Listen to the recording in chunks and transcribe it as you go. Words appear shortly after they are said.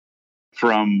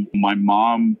from my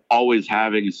mom always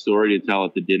having a story to tell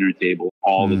at the dinner table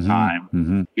all the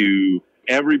time to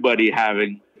everybody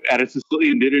having at a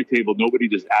Sicilian dinner table, nobody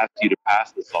just asks you to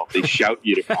pass the salt. They shout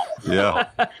you to pass the salt.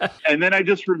 And then I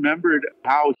just remembered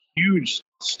how huge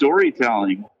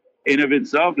storytelling in of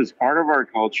itself is part of our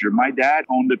culture. My dad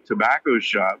owned a tobacco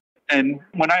shop. And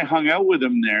when I hung out with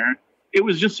him there, it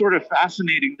was just sort of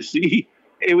fascinating to see.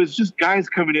 It was just guys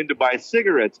coming in to buy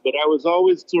cigarettes, but I was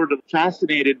always sort of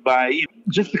fascinated by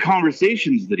just the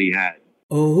conversations that he had.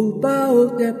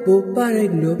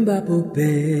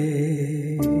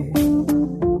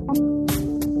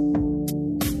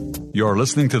 You're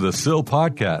listening to the SIL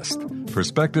Podcast,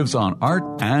 Perspectives on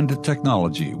Art and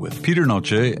Technology with Peter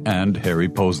Noce and Harry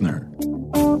Posner.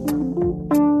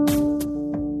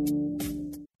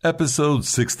 Episode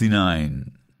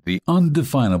 69, The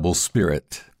Undefinable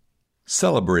Spirit,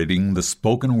 Celebrating the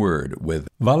Spoken Word with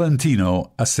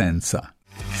Valentino Assenza.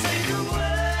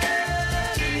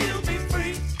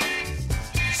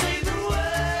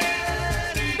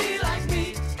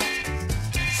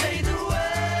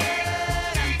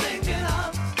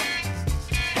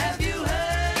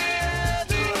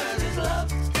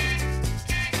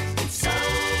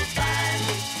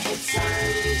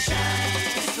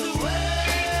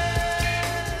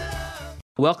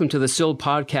 Welcome to the SIL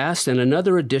Podcast and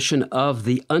another edition of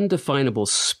The Undefinable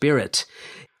Spirit.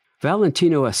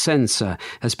 Valentino Assenza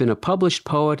has been a published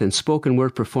poet and spoken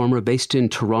word performer based in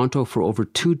Toronto for over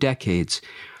 2 decades.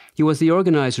 He was the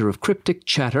organizer of Cryptic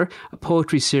Chatter, a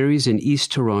poetry series in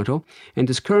East Toronto, and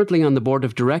is currently on the board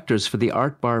of directors for the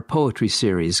Art Bar Poetry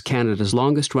Series, Canada's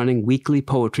longest-running weekly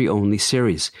poetry-only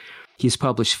series. He's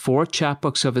published 4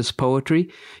 chapbooks of his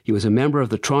poetry. He was a member of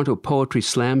the Toronto Poetry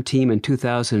Slam team in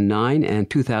 2009 and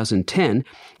 2010,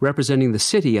 representing the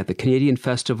city at the Canadian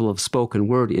Festival of Spoken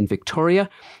Word in Victoria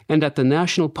and at the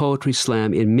National Poetry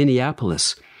Slam in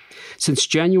Minneapolis. Since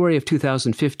January of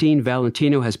 2015,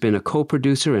 Valentino has been a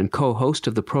co-producer and co-host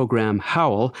of the program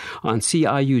Howl on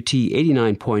CIUT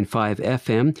 89.5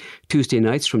 FM, Tuesday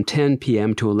nights from 10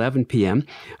 p.m. to 11 p.m.,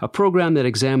 a program that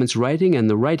examines writing and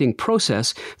the writing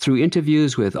process through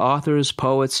interviews with authors,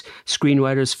 poets,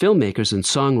 screenwriters, filmmakers, and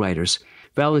songwriters.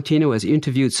 Valentino has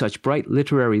interviewed such bright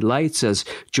literary lights as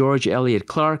George Eliot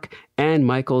Clarke, Anne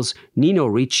Michaels, Nino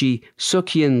Ricci,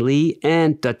 Sukhian Lee,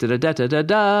 and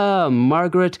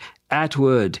Margaret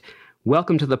Atwood.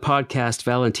 Welcome to the podcast,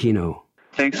 Valentino.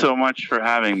 Thanks so much for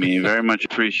having me. Very much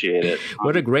appreciate it.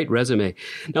 What a great resume.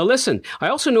 Now listen, I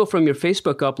also know from your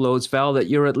Facebook uploads, Val, that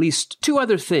you're at least 2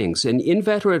 other things. An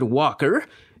inveterate walker.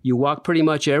 You walk pretty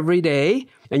much every day,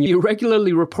 and you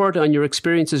regularly report on your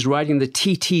experiences riding the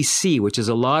TTC, which is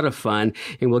a lot of fun,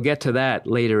 and we'll get to that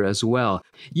later as well.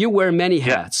 You wear many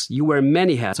hats. You wear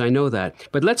many hats, I know that.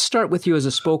 But let's start with you as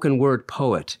a spoken word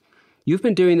poet. You've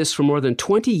been doing this for more than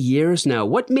 20 years now.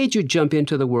 What made you jump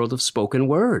into the world of spoken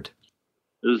word?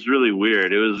 It was really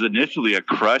weird. It was initially a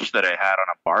crush that I had on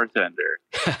a bartender.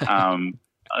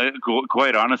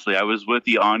 Quite honestly, I was with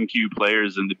the on-cue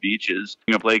players in the Beaches,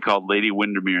 a play called Lady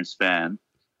Windermere's Fan.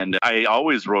 And I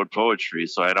always wrote poetry,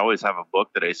 so I'd always have a book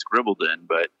that I scribbled in.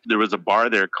 But there was a bar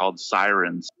there called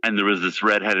Sirens, and there was this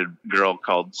redheaded girl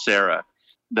called Sarah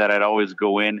that I'd always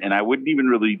go in, and I wouldn't even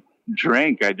really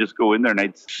drink. I'd just go in there, and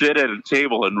I'd sit at a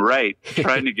table and write,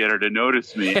 trying to get her to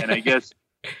notice me. And I guess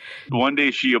one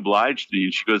day she obliged me,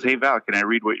 and she goes, "Hey, Val, can I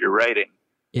read what you're writing?"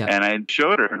 Yeah. And I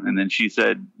showed her, and then she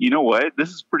said, "You know what? This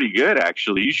is pretty good,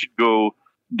 actually. You should go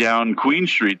down Queen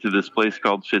Street to this place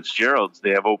called Fitzgerald's.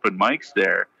 They have open mics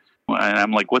there." And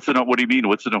I'm like, what do you mean?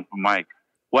 What's an open mic?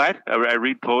 What? I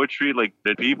read poetry like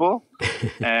the people?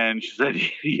 And she said,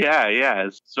 yeah.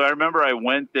 So I remember I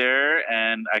went there,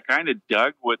 and I kind of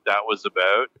dug what that was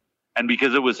about. And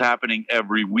because it was happening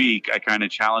every week, I kind of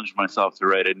challenged myself to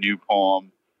write a new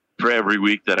poem for every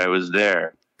week that I was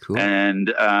there. Cool.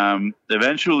 And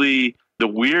eventually, the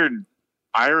weird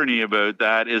irony about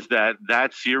that is that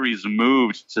series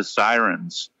moved to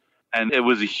Sirens. And it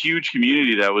was a huge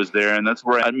community that was there. And that's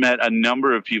where I met a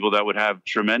number of people that would have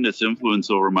tremendous influence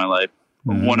over my life.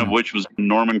 One of which was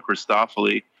Norman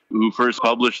Christoffoli, who first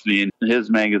published me in his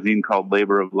magazine called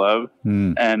Labor of Love.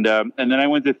 And then I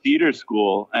went to theater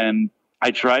school, and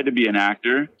I tried to be an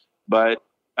actor. But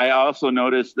I also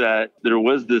noticed that there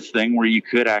was this thing where you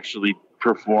could actually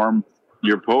perform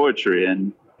your poetry.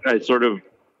 And I sort of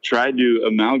tried to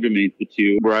amalgamate the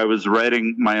two, where I was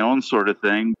writing my own sort of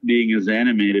thing, being as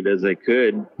animated as I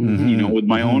could, with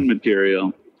my own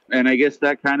material. And I guess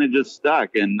that kind of just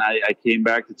stuck. And I came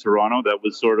back to Toronto. That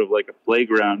was sort of like a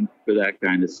playground for that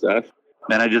kind of stuff.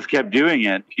 And I just kept doing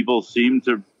it. People seemed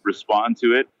to respond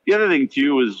to it. The other thing,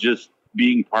 too, was just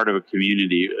being part of a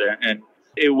community. And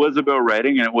It was about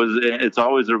writing, and it's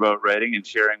always about writing and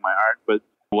sharing my art. But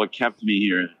what kept me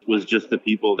here was just the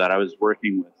people that I was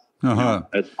working with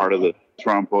as part of the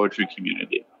Toronto poetry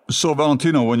community. So,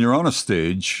 Valentino, when you're on a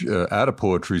stage at a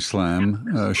poetry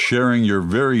slam, sharing your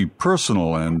very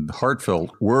personal and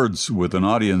heartfelt words with an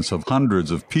audience of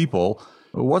hundreds of people,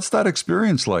 what's that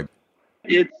experience like?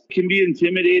 It can be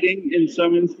intimidating in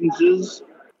some instances.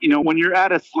 You know, when you're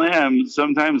at a slam,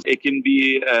 sometimes it can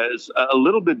be a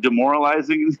little bit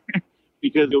demoralizing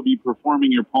because you'll be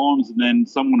performing your poems and then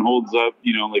someone holds up,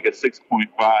 like a 6.5.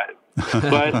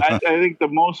 But I think the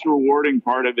most rewarding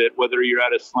part of it, whether you're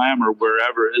at a slam or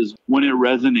wherever, is when it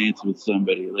resonates with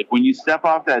somebody. Like when you step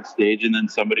off that stage and then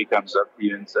somebody comes up to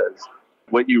you and says,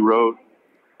 what you wrote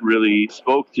really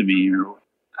spoke to me. Or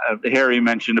Harry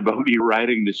mentioned about me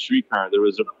riding the streetcar. There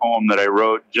was a poem that I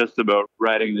wrote just about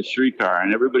riding the streetcar,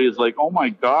 and everybody's like, oh my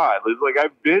God, it's like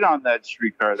I've been on that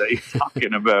streetcar that you're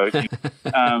talking about.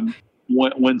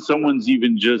 When someone's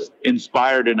even just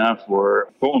inspired enough or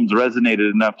poems resonated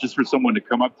enough just for someone to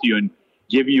come up to you and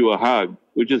give you a hug,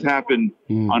 which has happened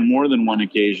on more than one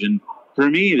occasion. For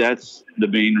me, that's the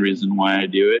main reason why I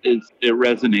do it. It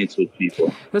resonates with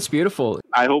people. That's beautiful.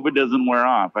 I hope it doesn't wear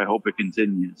off. I hope it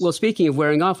continues. Well, speaking of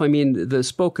wearing off, I mean, the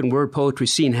spoken word poetry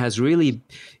scene has really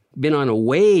been on a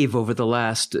wave over the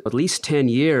last at least 10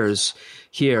 years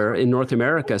here in North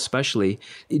America, especially.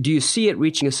 Do you see it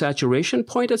reaching a saturation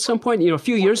point at some point? A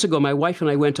few years ago, my wife and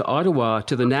I went to Ottawa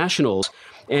to the Nationals,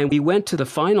 and we went to the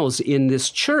finals in this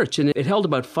church, and it held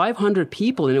about 500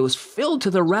 people, and it was filled to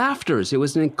the rafters. It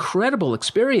was an incredible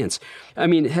experience. I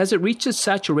mean, has it reached a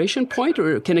saturation point,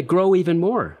 or can it grow even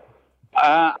more?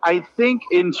 I think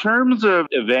in terms of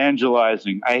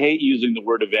evangelizing, I hate using the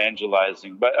word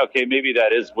evangelizing, but okay, maybe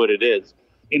that is what it is.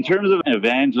 In terms of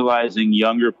evangelizing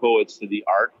younger poets to the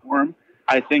art form,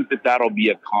 I think that that'll be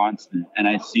a constant, and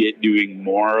I see it doing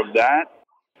more of that.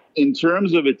 In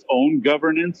terms of its own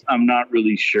governance, I'm not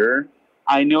really sure.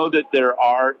 I know that there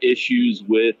are issues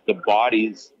with the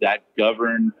bodies that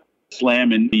govern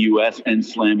slam in the U.S. and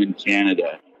slam in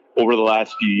Canada. Over the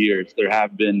last few years, there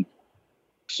have been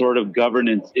sort of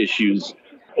governance issues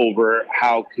over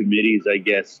how committees, I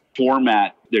guess,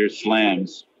 format their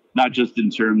slams, not just in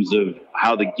terms of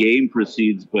how the game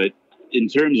proceeds, but in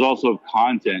terms also of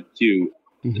content too.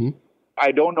 Mm-hmm.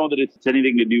 I don't know that it's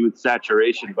anything to do with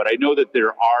saturation, but I know that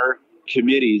there are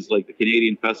committees like the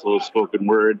Canadian Festival of Spoken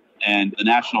Word and the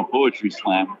National Poetry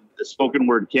Slam, the Spoken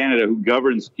Word Canada, who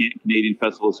governs Canadian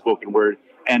Festival of Spoken Word,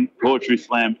 and Poetry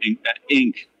Slam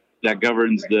Inc., that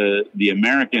governs the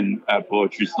American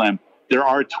Poetry Slam. There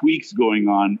are tweaks going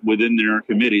on within their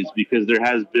committees because there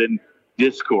has been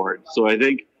discord. So I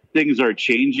think things are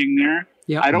changing there.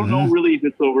 Yep. I don't know really if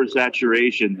it's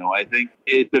oversaturation, though. I think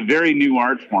it's a very new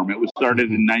art form. It was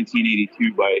started in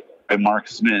 1982 by Mark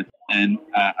Smith. And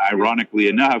ironically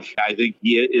enough, I think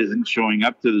he isn't showing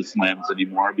up to the slams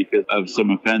anymore because of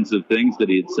some offensive things that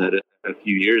he had said a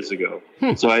few years ago.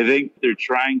 So I think they're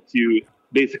trying to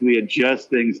basically adjust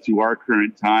things to our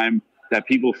current time, that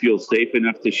people feel safe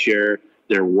enough to share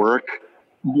their work,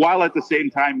 while at the same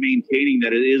time maintaining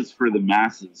that it is for the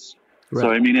masses. Right.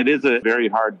 So, I mean, it is a very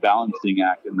hard balancing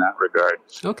act in that regard.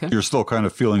 Okay. You're still kind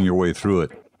of feeling your way through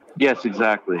it. Yes,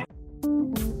 exactly.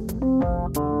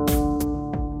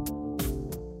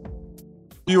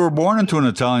 You were born into an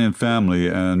Italian family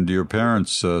and your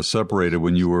parents separated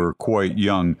when you were quite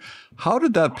young. How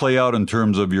did that play out in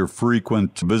terms of your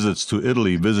frequent visits to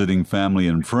Italy, visiting family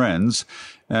and friends?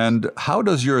 And how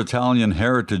does your Italian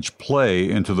heritage play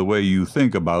into the way you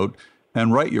think about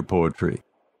and write your poetry?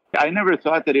 I never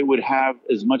thought that it would have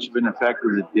as much of an effect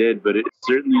as it did, but it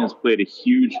certainly has played a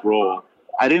huge role.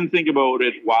 I didn't think about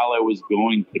it while I was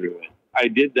going through it. I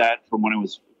did that from when I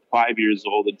was 5 years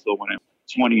old until when I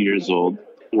was 20 years old,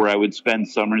 where I would spend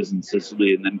summers in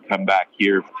Sicily and then come back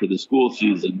here for the school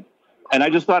season. And I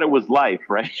just thought it was life,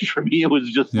 right? For me, it was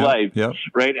just life,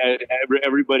 right?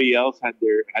 Everybody else had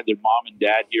their mom and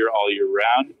dad here all year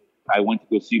round. I went to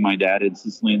go see my dad in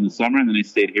Sicily in the summer, and then I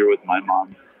stayed here with my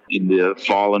mom in the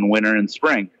fall and winter and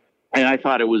spring. And I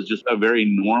thought it was just a very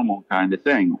normal kind of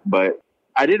thing. But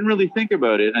I didn't really think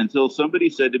about it until somebody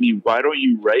said to me, why don't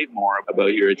you write more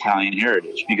about your Italian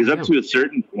heritage? Because up to a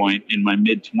certain point in my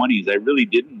mid-20s, I really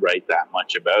didn't write that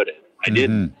much about it. I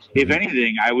didn't. If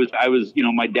anything, I was,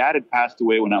 my dad had passed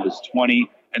away when I was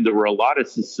 20, and there were a lot of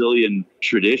Sicilian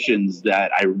traditions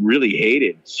that I really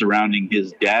hated surrounding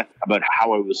his death, about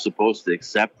how I was supposed to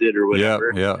accept it or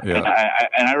whatever.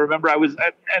 And I remember I was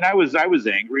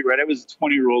angry, right? I was a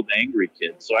 20-year-old angry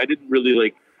kid. So I didn't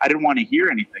really I didn't want to hear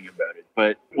anything about it.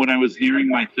 But when I was nearing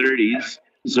my 30s,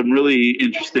 some really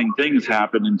interesting things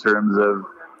happened in terms of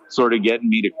sort of getting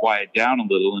me to quiet down a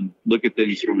little and look at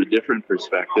things from a different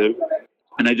perspective.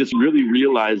 And I just really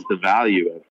realized the value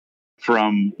of it,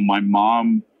 from my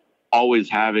mom always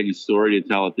having a story to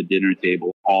tell at the dinner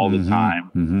table all the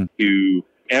time, to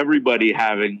everybody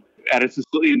having, at a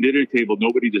Sicilian dinner table,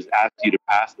 nobody just asks you to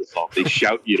pass the salt. They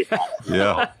shout you to pass the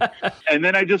salt. And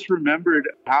then I just remembered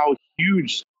how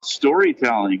huge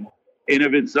storytelling in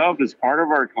of itself is part of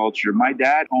our culture. My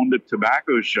dad owned a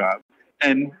tobacco shop.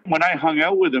 And when I hung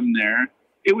out with him there,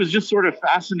 it was just sort of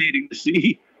fascinating to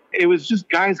see. It was just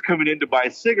guys coming in to buy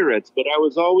cigarettes, but I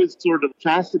was always sort of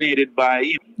fascinated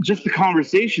by just the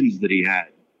conversations that he had.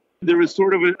 There was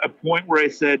sort of a point where I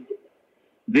said,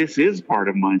 this is part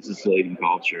of my Sicilian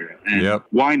culture. And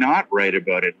why not write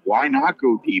about it? Why not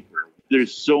go deeper?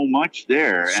 There's so much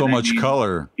there. So much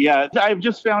color. Yeah, I've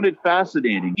just found it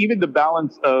fascinating. Even the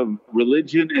balance of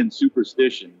religion and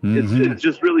superstition. It's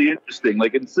just really interesting.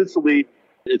 Like in Sicily,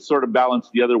 it's sort of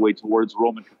balanced the other way towards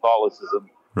Roman Catholicism,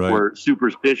 where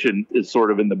superstition is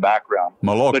sort of in the background.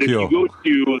 Malocchio. But if you go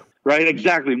to, right,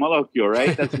 exactly, Malocchio,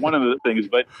 right? That's one of the things.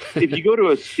 But if you go to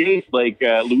a state like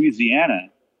Louisiana,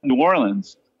 New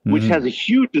Orleans, which has a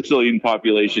huge Sicilian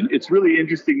population, it's really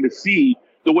interesting to see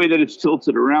the way that it's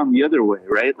tilted around the other way,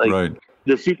 right? Like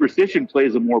the superstition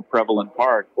plays a more prevalent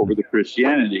part over the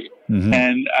Christianity.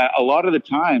 And a lot of the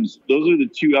times, those are the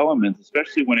two elements,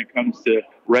 especially when it comes to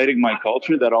writing my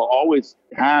culture, that I'll always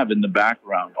have in the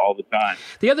background all the time.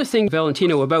 The other thing,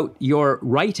 Valentino, about your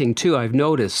writing too, I've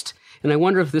noticed, and I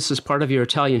wonder if this is part of your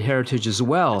Italian heritage as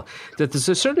well, that there's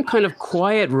a certain kind of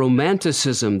quiet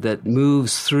romanticism that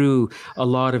moves through a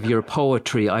lot of your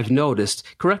poetry, I've noticed.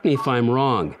 Correct me if I'm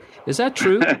wrong. Is that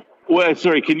true? Well,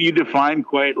 sorry, can you define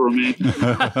quiet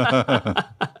romanticism?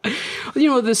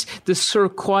 This sort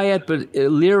of quiet but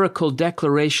lyrical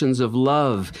declarations of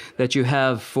love that you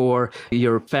have for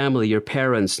your family, your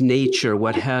parents, nature,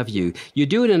 what have you. You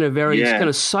do it in a very kind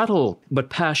of subtle but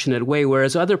passionate way,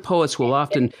 whereas other poets will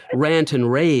often rant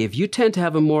and rave. You tend to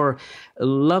have a more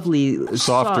lovely,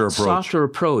 softer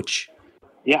approach.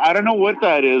 Yeah, I don't know what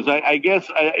that is. I guess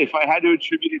if I had to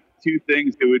attribute it to two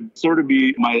things, it would sort of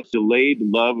be my delayed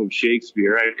love of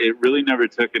Shakespeare. It really never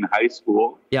took in high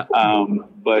school. Yeah.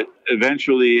 But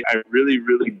eventually, I really,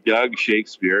 really dug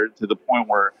Shakespeare to the point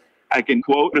where I can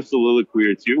quote a soliloquy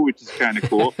or two, which is kind of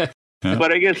cool.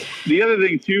 But I guess the other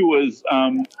thing, too, was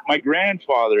my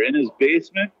grandfather in his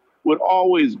basement would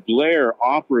always blare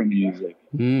opera music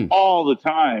all the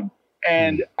time.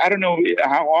 And I don't know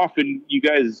how often you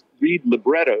guys read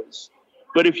librettos,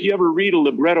 but if you ever read a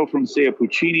libretto from, say, a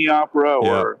Puccini opera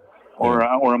or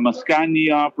a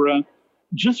Mascagni opera,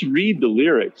 just read the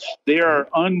lyrics. They are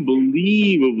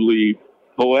unbelievably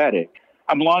poetic.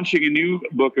 I'm launching a new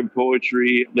book of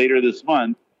poetry later this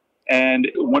month, and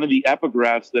one of the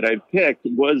epigraphs that I picked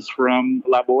was from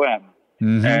La Bohème,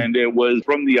 and it was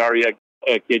from the aria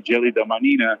Che gelida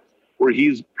manina, where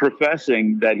he's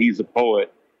professing that he's a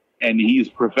poet. And he's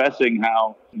professing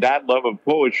how that love of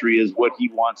poetry is what he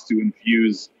wants to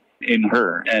infuse in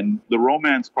her. And the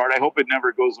romance part, I hope it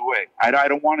never goes away. I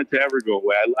don't want it to ever go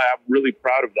away. I'm really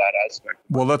proud of that aspect.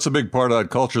 Well, that's a big part of that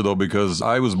culture, though, because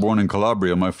I was born in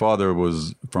Calabria. My father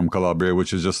was from Calabria,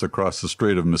 which is just across the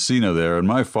Strait of Messina there. And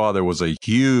my father was a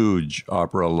huge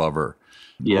opera lover.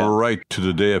 Right to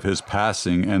the day of his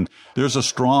passing. And there's a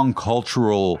strong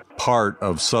cultural part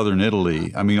of southern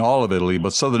Italy. I mean, all of Italy,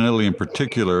 but southern Italy in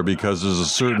particular, because there's a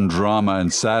certain drama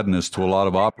and sadness to a lot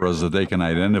of operas that they can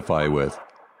identify with.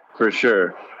 For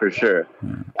sure.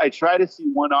 I try to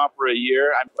see one opera a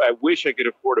year. I wish I could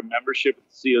afford a membership at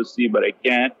the COC, but I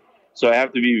can't. So I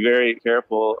have to be very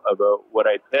careful about what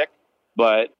I pick.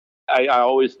 But I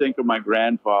always think of my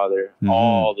grandfather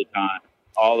all the time.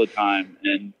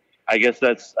 And I guess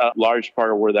that's a large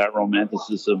part of where that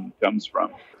romanticism comes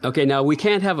from. Okay, now we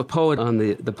can't have a poet on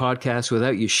the podcast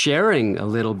without you sharing a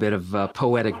little bit of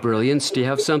poetic brilliance. Do you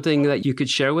have something that you could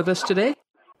share with us today?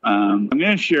 I'm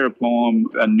going to share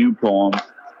a new poem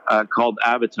called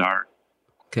Avatar.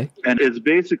 Okay. And it's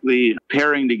basically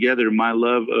pairing together my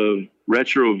love of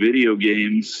retro video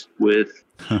games with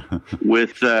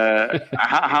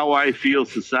how I feel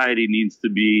society needs to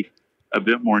be a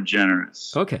bit more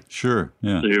generous. Okay. Sure.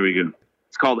 Yeah. So here we go.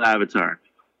 It's called Avatar.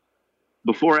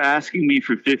 Before asking me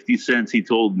for 50 cents, he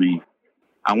told me,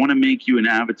 I want to make you an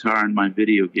avatar in my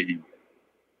video game.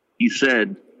 He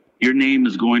said, your name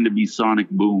is going to be Sonic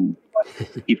Boom.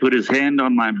 He put his hand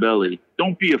on my belly.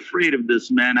 Don't be afraid of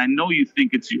this, man. I know you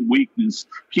think it's your weakness.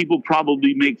 People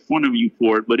probably make fun of you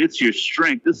for it, but it's your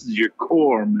strength. This is your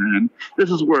core, man.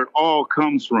 This is where it all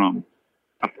comes from.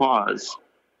 A pause.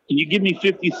 Can you give me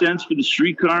 50 cents for the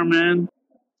streetcar, man?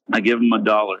 I give him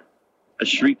 $1. A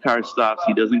streetcar stops.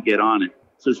 He doesn't get on it.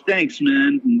 Says, thanks,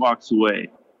 man, and walks away.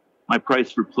 My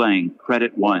price for playing,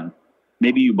 credit 1.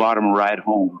 Maybe you bought him a ride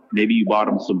home. Maybe you bought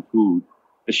him some food.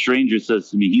 A stranger says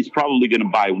to me, he's probably going to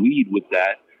buy weed with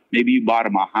that. Maybe you bought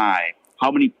him a high.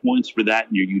 How many points for that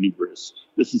in your universe?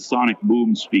 This is Sonic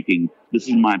Boom speaking. This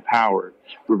is my power.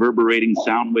 Reverberating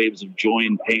sound waves of joy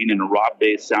and pain in a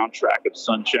raw-based soundtrack of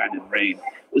sunshine and rain.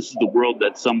 This is the world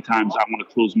that sometimes I want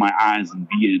to close my eyes and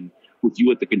be in. With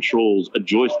you at the controls, a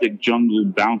joystick jungle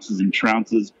bounces and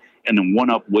trounces, and then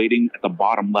one-up waiting at the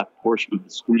bottom left portion of the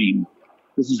screen.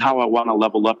 This is how I want to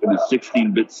level up in a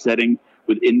 16-bit setting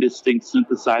with indistinct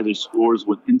synthesizer scores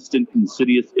with instant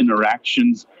insidious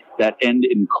interactions that end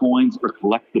in coins or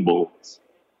collectibles.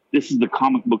 This is the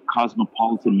comic book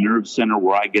cosmopolitan nerve center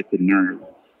where I get the nerve.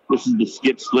 This is the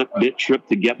skip-slip-bit trip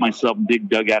to get myself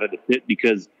dug out of the pit,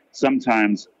 because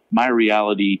sometimes my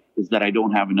reality is that I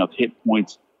don't have enough hit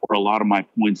points, or a lot of my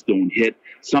points don't hit.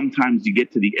 Sometimes you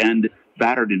get to the end,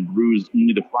 battered and bruised,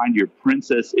 only to find your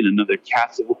princess in another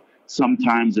castle.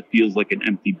 Sometimes it feels like an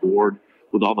empty board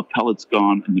with all the pellets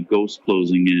gone and the ghost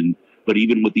closing in. But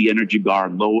even with the energy bar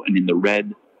low and in the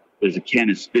red, there's a can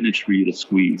of spinach for you to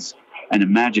squeeze and a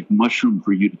magic mushroom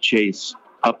for you to chase.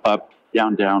 Up, up,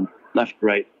 down, down, left,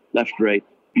 right,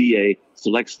 BA,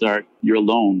 select start. You're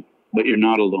alone, but you're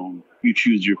not alone. You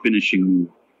choose your finishing move.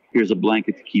 Here's a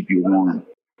blanket to keep you warm.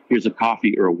 Here's a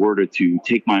coffee or a word or two.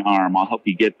 Take my arm. I'll help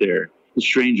you get there. The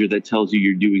stranger that tells you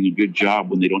you're doing a good job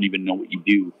when they don't even know what you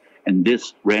do. And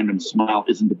this random smile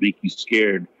isn't to make you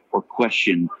scared or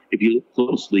question. If you look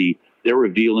closely, they're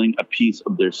revealing a piece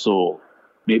of their soul.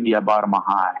 Maybe I bought them a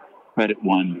high, credit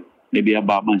 1. Maybe I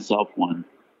bought myself one.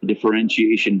 The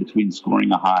differentiation between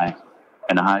scoring a high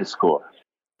and a high score.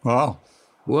 Wow.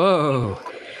 Whoa.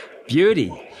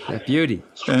 Beauty. That beauty.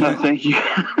 Thank you.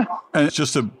 And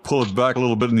just to pull it back a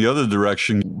little bit in the other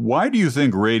direction, why do you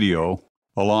think radio,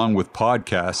 along with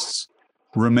podcasts,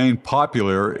 remain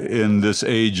popular in this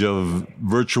age of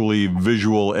virtually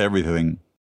visual everything?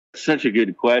 Such a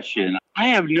good question. I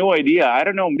have no idea. I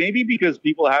don't know. Maybe because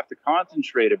people have to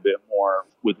concentrate a bit more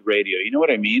with radio. You know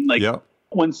what I mean? Like,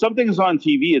 when something's on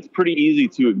TV, it's pretty easy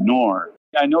to ignore.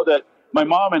 I know that my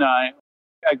mom and I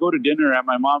go to dinner at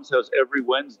my mom's house every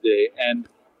Wednesday, and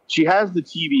she has the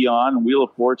TV on, Wheel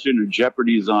of Fortune or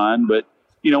Jeopardy's on, but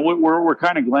you know, we're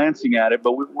kind of glancing at it,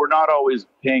 but we're not always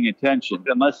paying attention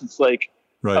unless it's like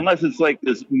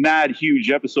this mad huge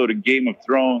episode of Game of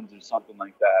Thrones or something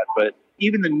like that. But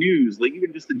even the news, like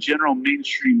even just the general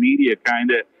mainstream media,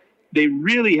 they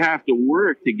really have to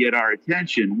work to get our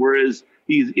attention. Whereas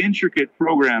these intricate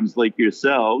programs like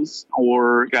yourselves,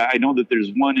 or I know that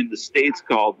there's one in the States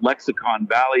called Lexicon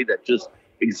Valley that just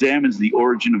examines the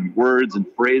origin of words and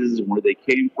phrases and where they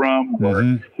came from. Mm-hmm.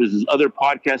 Or there's this other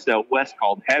podcast out west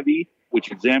called Heavy,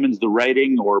 which examines the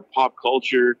writing or pop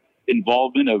culture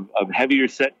involvement of heavier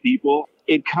set people.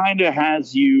 It kind of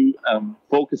has you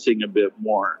focusing a bit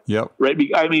more. Yep. Right?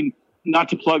 I mean, not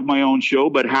to plug my own show,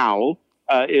 but Howl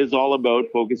is all about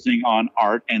focusing on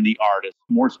art and the artist,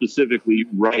 more specifically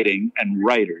writing and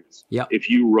writers. Yep. If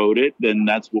you wrote it, then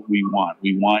that's what we want.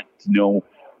 We want to know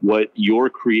what your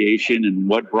creation and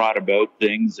what brought about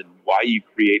things and why you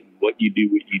create and what you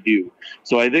do.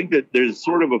 So I think that there's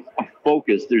sort of a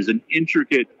focus. There's an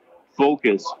intricate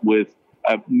focus with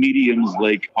mediums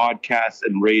like podcasts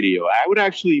and radio. I would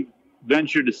actually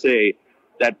venture to say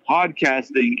that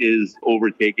podcasting is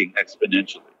overtaking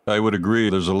exponentially. I would agree.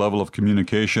 There's a level of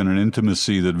communication and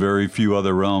intimacy that very few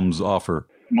other realms offer.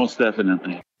 Most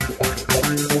definitely.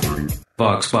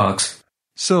 VoxBox.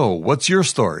 So, what's your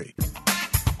story?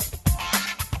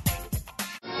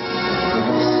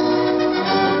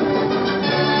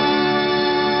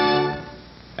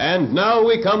 And now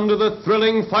we come to the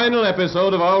thrilling final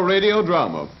episode of our radio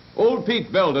drama. Old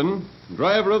Pete Belden,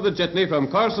 driver of the jitney from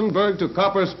Carsonburg to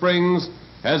Copper Springs,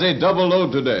 has a double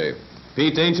load today.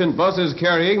 Pete's ancient bus is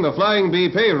carrying the Flying Bee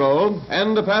payroll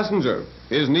and a passenger,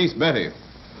 his niece Betty.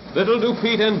 Little do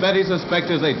Pete and Betty suspect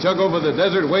as they chug over the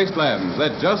desert wastelands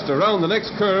that just around the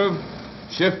next curve,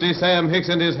 Shifty Sam Hicks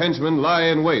and his henchmen lie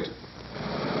in wait.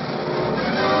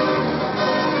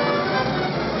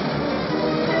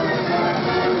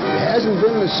 It hasn't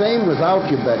been the same without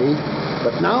you, Betty,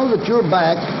 but now that you're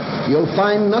back, you'll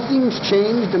find nothing's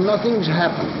changed and nothing's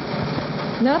happened.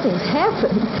 Nothing's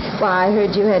happened? Why, I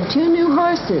heard you had 2 new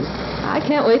horses. I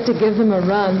can't wait to give them a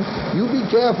run. You be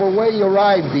careful where you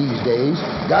ride these days.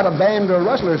 Got a band of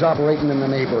rustlers operating in the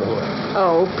neighborhood.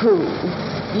 Oh, pooh.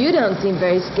 You don't seem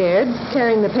very scared,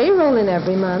 carrying the payroll in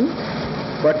every month.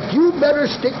 But you better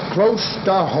stick close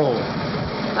to home.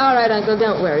 All right, Uncle,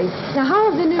 don't worry. Now, how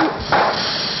have the new...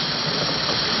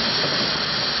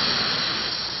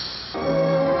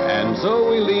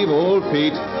 so we leave old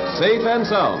Pete safe and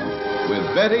sound with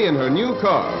Betty in her new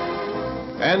car.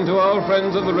 And to our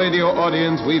friends of the radio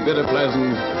audience, we bid a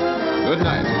pleasant good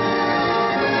night.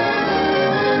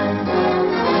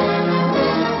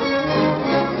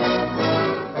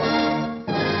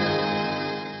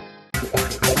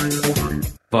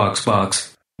 VoxBox.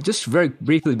 Just very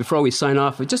briefly before we sign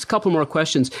off, just a couple more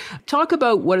questions. Talk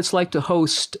about what it's like to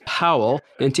host Howl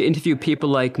and to interview people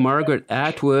like Margaret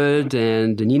Atwood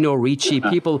and Nino Ricci,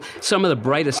 people, some of the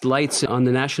brightest lights on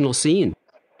the national scene.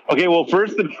 Okay, well,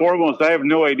 first and foremost, I have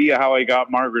no idea how I got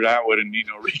Margaret Atwood and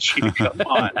Nino Ricci to come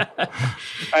on.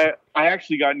 I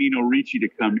actually got Nino Ricci to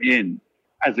come in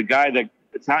as a guy that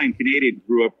Italian-Canadian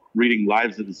grew up reading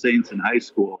Lives of the Saints in high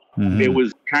school. Mm-hmm. It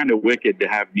was kind of wicked to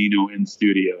have Nino in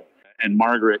studio. And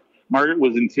Margaret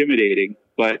was intimidating,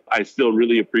 but I still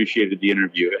really appreciated the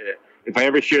interview. If I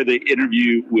ever share the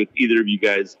interview with either of you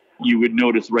guys, you would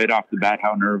notice right off the bat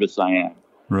how nervous I am.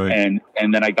 Right. And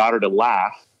then I got her to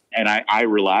laugh, and I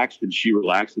relaxed, and she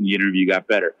relaxed, and the interview got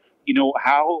better. You know,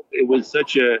 how it was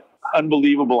such a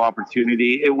unbelievable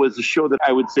opportunity. It was a show that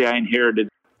I would say I inherited.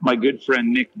 My good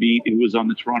friend Nick Beat, who was on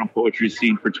the Toronto poetry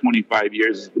scene for 25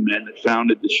 years, is the man that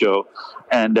founded the show.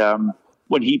 And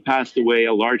when he passed away,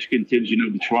 a large contingent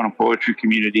of the Toronto poetry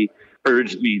community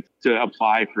urged me to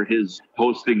apply for his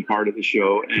hosting part of the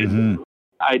show. And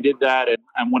I did that.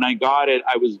 And when I got it,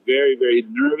 I was very, very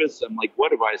nervous. I'm like,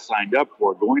 what have I signed up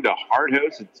for? Going to Hard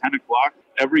House at 10 o'clock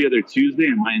every other Tuesday?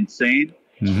 Am I insane?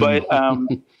 But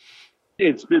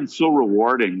it's been so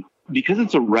rewarding. Because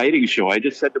it's a writing show, I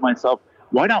just said to myself,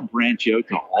 why not branch out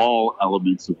to all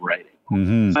elements of writing?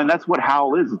 And that's what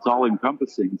Howl is. It's all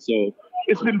encompassing. So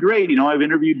it's been great. You know, I've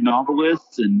interviewed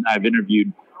novelists and I've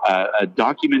interviewed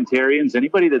documentarians,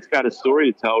 anybody that's got a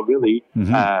story to tell, really.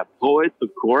 Poets, of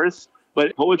course,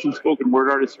 but poets and spoken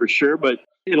word artists for sure. But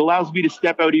it allows me to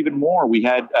step out even more. We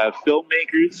had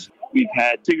filmmakers. We've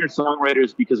had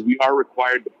singer-songwriters because we are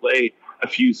required to play a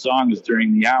few songs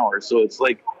during the hour. So it's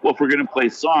like, well, if we're going to play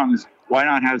songs, why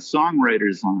not have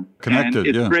songwriters on? Connected,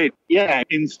 and it's great. Yeah,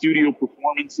 in-studio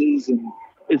performances. And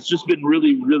it's just been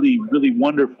really, really, really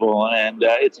wonderful. And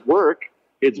it's work.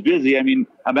 It's busy. I mean,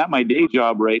 I'm at my day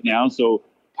job right now. So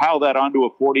pile that onto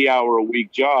a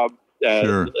 40-hour-a-week job.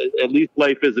 Sure. At least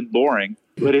life isn't boring.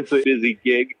 But it's a busy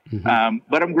gig.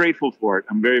 But I'm grateful for it.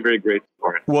 I'm very, very grateful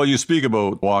for it. Well, you speak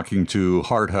about walking to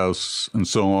Hard House and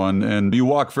so on, and you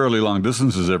walk fairly long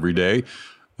distances every day,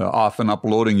 often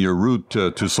uploading your route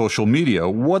to social media.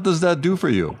 What does that do for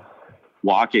you?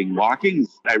 Walking,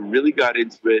 I really got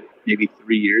into it maybe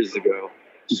 3 years ago,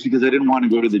 just because I didn't want to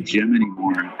go to the gym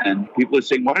anymore. And people are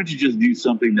saying, why don't you just do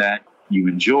something that you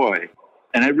enjoy?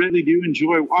 And I really do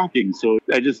enjoy walking. So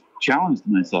I just challenged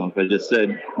myself. I just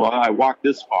said, well, I walked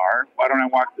this far. Why don't I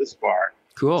walk this far?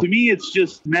 Cool. To me, it's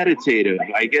just meditative.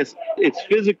 I guess it's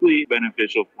physically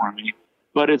beneficial for me,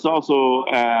 but it's also,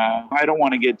 I don't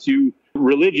want to get too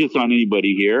religious on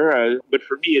anybody here, but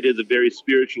for me, it is a very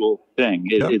spiritual thing.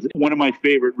 It's one of my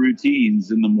favorite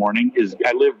routines in the morning is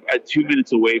I live 2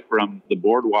 minutes away from the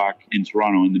boardwalk in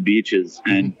Toronto and the beaches.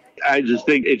 And I just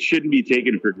think it shouldn't be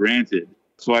taken for granted.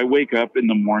 So I wake up in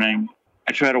the morning,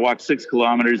 I try to walk 6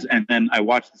 kilometers, and then I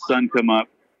watch the sun come up,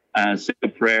 say a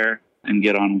prayer, and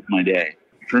get on with my day.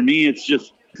 For me, it's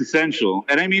essential.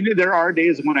 And I mean, there are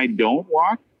days when I don't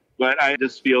walk, but I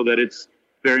just feel that it's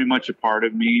very much a part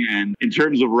of me. And in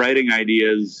terms of writing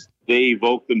ideas, they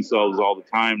evoke themselves all the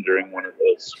time during one of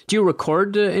those. Do you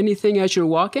record anything as you're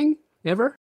walking,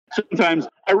 ever? Sometimes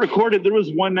I recorded. There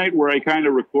was one night where I kind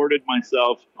of recorded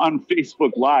myself on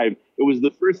Facebook Live. It was the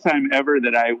first time ever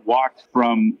that I walked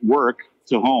from work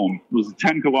to home. It was a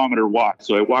 10-kilometer walk.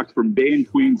 So I walked from Bay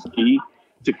and Queens Quay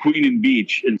to Queen and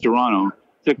Beach in Toronto.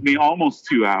 It took me almost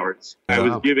 2 hours. Wow. I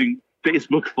was giving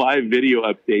Facebook Live video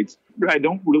updates. I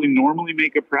don't really normally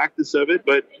make a practice of it,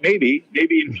 but maybe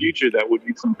in future that would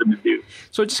be something to do.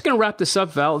 So just going to wrap this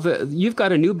up, Val. You've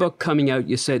got a new book coming out,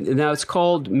 you said. Now it's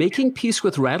called Making Peace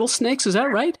with Rattlesnakes. Is that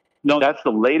right? No, that's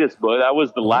the latest book. That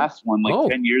was the last one,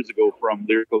 10 years ago from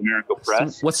Lyrical Miracle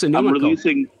Press. So what's the new one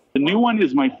releasing called? The new one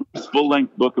is my first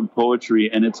full-length book of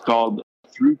poetry, and it's called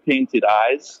Through Painted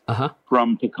Eyes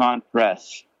from Pecan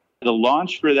Press. The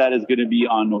launch for that is going to be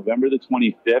on November the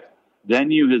 25th.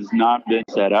 Venue has not been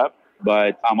set up,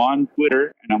 but I'm on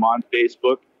Twitter and I'm on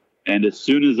Facebook. And as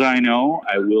soon as I know,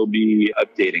 I will be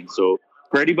updating. So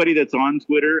for anybody that's on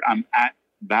Twitter, I'm at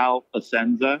Val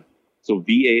Assenza. So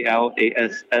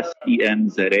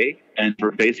VALASSENZA. And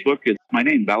for Facebook, it's my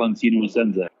name, Valentino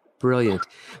Assenza. Brilliant.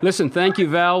 Listen, thank you,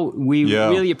 Val. We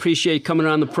really appreciate coming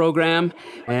on the program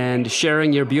and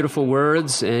sharing your beautiful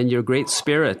words and your great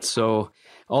spirit. So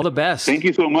All the best. Thank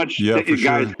you so much. Yeah, for guys,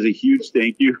 sure. it's a huge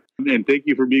thank you. And thank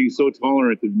you for being so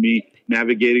tolerant of me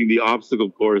navigating the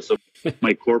obstacle course of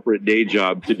my corporate day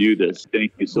job to do this.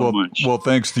 Thank you so much. Well,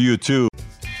 thanks to you, too.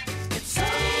 It's so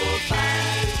fine,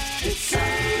 it's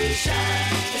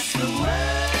sunshine, it's the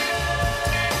world.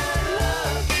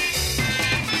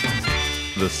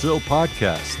 The SIL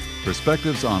Podcast,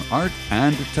 Perspectives on Art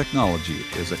and Technology,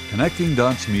 is a Connecting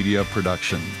Dots Media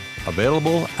production.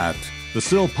 Available at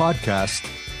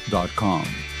thesilpodcast.com.